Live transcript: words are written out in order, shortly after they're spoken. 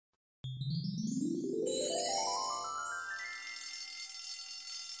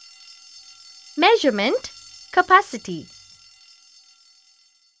Measurement, capacity.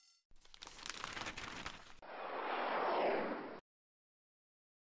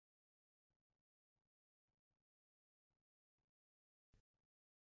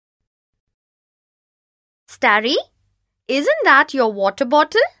 Starry, isn't that your water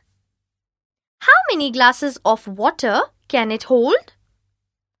bottle? How many glasses of water can it hold?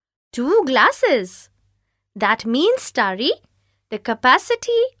 2 glasses. That means, Starry, the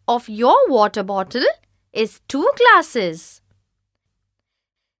capacity of your water bottle is 2 glasses.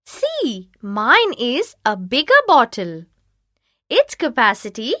 See, mine is a bigger bottle. Its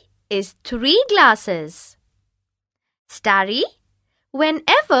capacity is 3 glasses. Starry,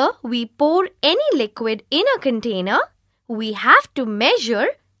 whenever we pour any liquid in a container, we have to measure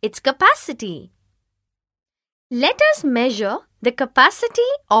its capacity. Let us measure the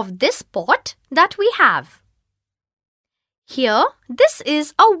capacity of this pot that we have. Here, this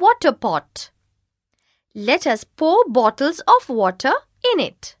is a water pot. Let us pour bottles of water in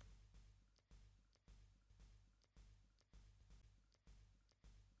it.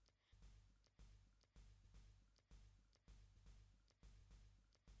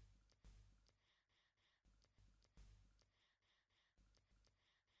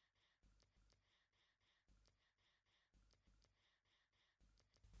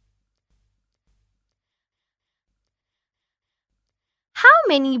 How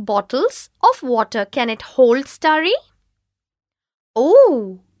many bottles of water can it hold, Starry?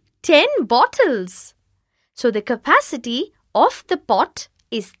 Oh, 10 bottles. So the capacity of the pot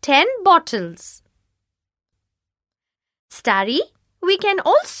is 10 bottles. Starry, we can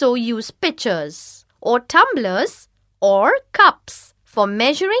also use pitchers or tumblers or cups for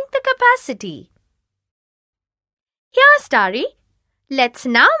measuring the capacity. Here, Starry, let's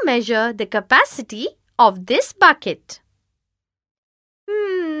now measure the capacity of this bucket.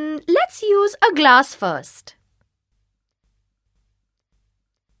 Let's use a glass first.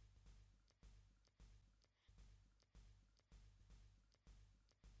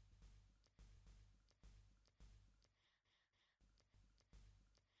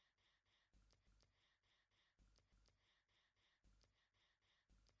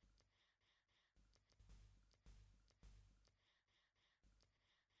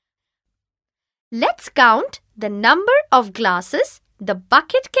 Let's count the number of glasses the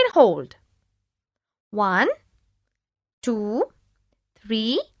bucket can hold. 1, 2,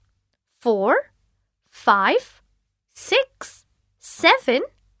 3, 4, 5, 6, 7,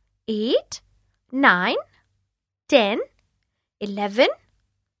 8, 9, 10, 11,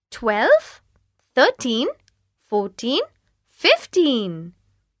 12, 13, 14, 15.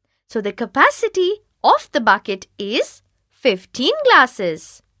 So the capacity of the bucket is 15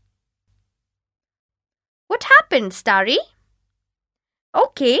 glasses. What happened, Starry?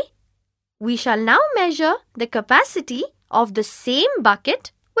 Okay, we shall now measure the capacity of the same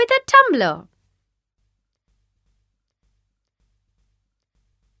bucket with a tumbler.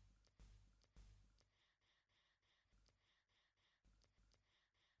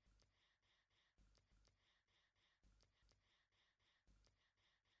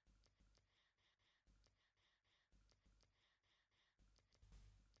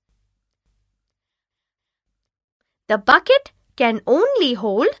 The bucket can only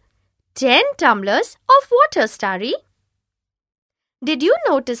hold 10 tumblers of water, Starry. Did you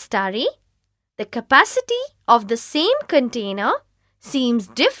notice, Starry? The capacity of the same container seems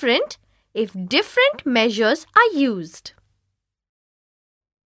different if different measures are used.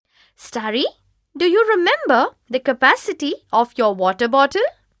 Starry, do you remember the capacity of your water bottle?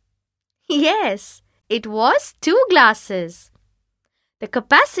 Yes, it was 2 glasses. The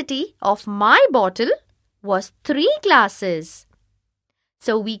capacity of my bottle was 3 glasses.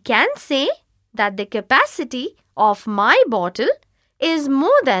 So we can say that the capacity of my bottle is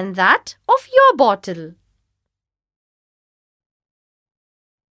more than that of your bottle.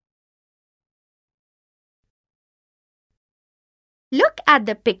 Look at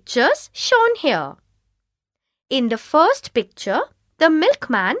the pictures shown here. In the first picture, the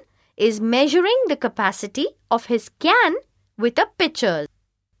milkman is measuring the capacity of his can with a pitcher.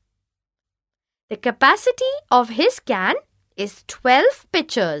 The capacity of his can is 12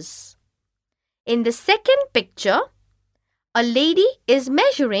 pitchers. In the second picture, a lady is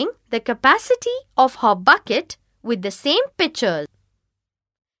measuring the capacity of her bucket with the same pitchers.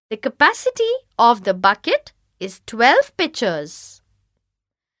 The capacity of the bucket is 12 pitchers.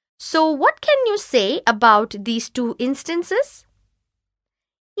 So what can you say about these two instances?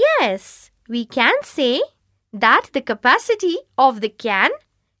 Yes, we can say that the capacity of the can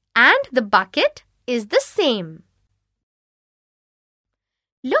and the bucket is the same.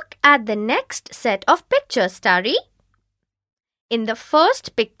 Look at the next set of pictures, Starry. In the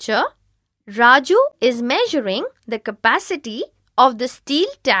first picture, Raju is measuring the capacity of the steel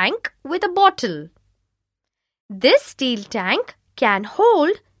tank with a bottle. This steel tank can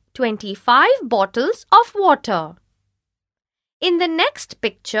hold 25 bottles of water. In the next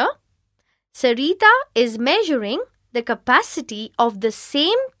picture, Sarita is measuring the capacity of the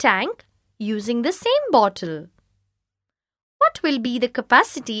same tank using the same bottle. What will be the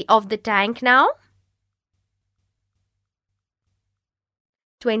capacity of the tank now?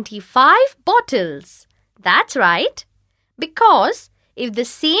 25 bottles. That's right. Because if the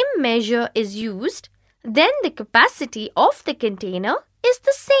same measure is used, then the capacity of the container is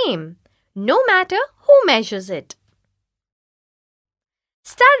the same, no matter who measures it.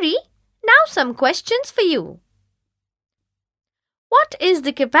 Starry, now some questions for you. What is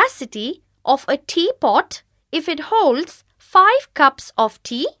the capacity of a teapot if it holds 5 cups of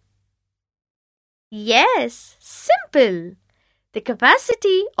tea? Yes, simple. The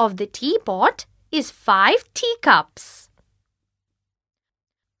capacity of the teapot is 5 teacups.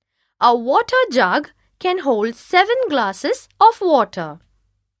 A water jug can hold 7 glasses of water.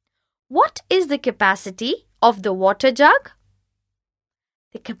 What is the capacity of the water jug?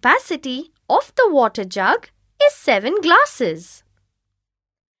 The capacity of the water jug is 7 glasses.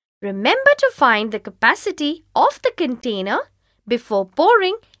 Remember to find the capacity of the container before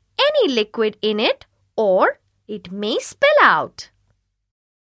pouring any liquid in it, or it may spill out.